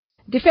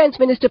Defence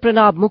Minister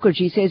Pranab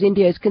Mukherjee says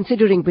India is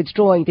considering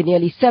withdrawing the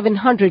nearly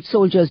 700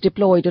 soldiers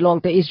deployed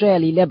along the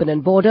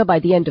Israeli-Lebanon border by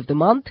the end of the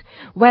month,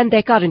 when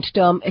their current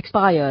term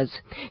expires.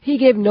 He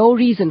gave no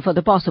reason for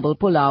the possible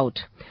pullout.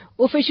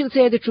 Officials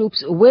say the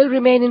troops will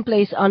remain in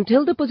place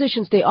until the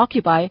positions they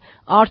occupy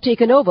are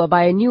taken over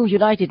by a new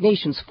United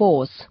Nations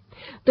force.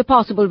 The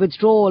possible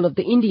withdrawal of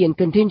the Indian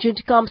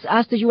contingent comes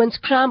as the UN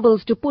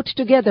scrambles to put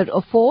together a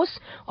force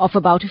of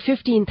about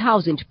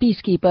 15,000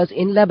 peacekeepers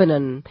in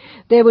Lebanon.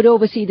 They would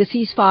oversee the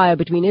ceasefire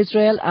between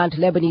Israel and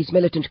Lebanese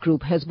militant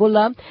group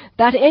Hezbollah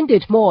that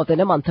ended more than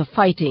a month of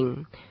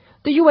fighting.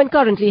 The UN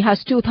currently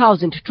has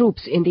 2,000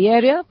 troops in the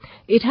area.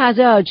 It has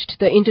urged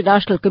the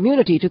international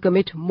community to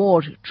commit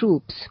more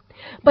troops.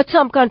 But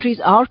some countries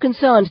are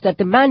concerned that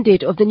the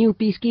mandate of the new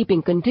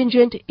peacekeeping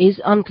contingent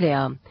is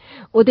unclear.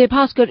 Uday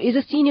Bhaskar is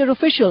a senior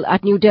official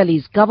at New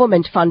Delhi's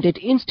government-funded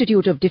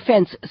Institute of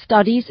Defence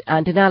Studies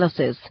and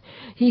Analysis.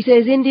 He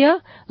says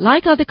India,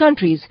 like other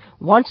countries,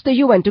 wants the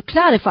UN to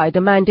clarify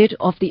the mandate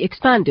of the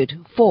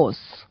expanded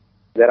force.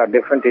 There are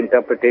different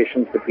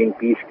interpretations between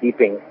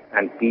peacekeeping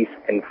and peace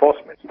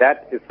enforcement.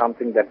 That is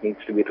something that needs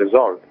to be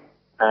resolved,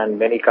 and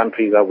many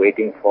countries are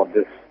waiting for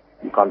this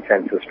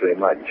consensus to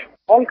emerge.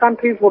 All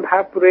countries would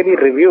have to really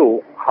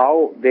review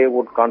how they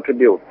would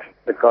contribute,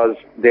 because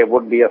there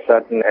would be a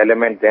certain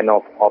element then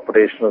of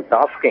operational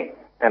tasking,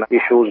 and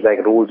issues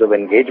like rules of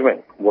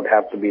engagement would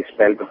have to be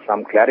spelled with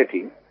some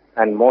clarity,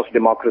 and most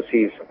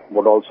democracies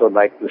would also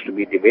like this to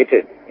be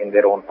debated in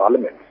their own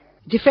parliaments.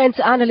 Defence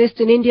analysts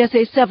in India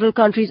say several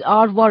countries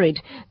are worried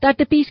that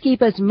the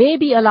peacekeepers may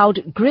be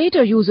allowed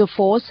greater use of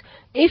force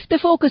if the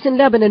focus in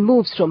Lebanon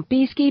moves from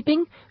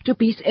peacekeeping to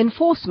peace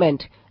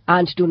enforcement,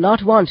 and do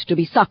not want to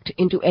be sucked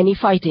into any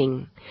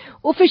fighting.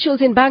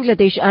 Officials in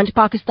Bangladesh and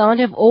Pakistan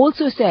have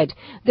also said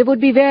they would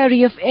be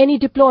wary of any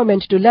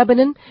deployment to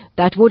Lebanon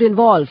that would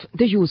involve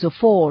the use of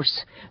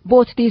force.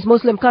 Both these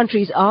Muslim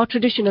countries are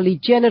traditionally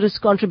generous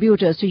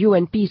contributors to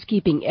UN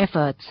peacekeeping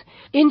efforts.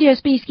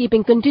 India's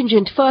peacekeeping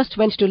contingent first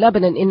went to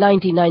Lebanon in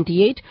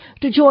 1998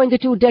 to join the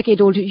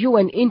two-decade-old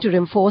UN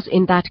interim force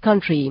in that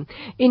country.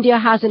 India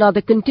has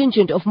another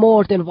contingent of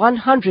more than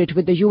 100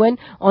 with the UN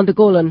on the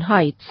Golan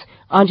Heights.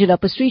 Anjana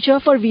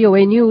Pasricha for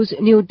VOA News,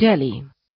 New Delhi.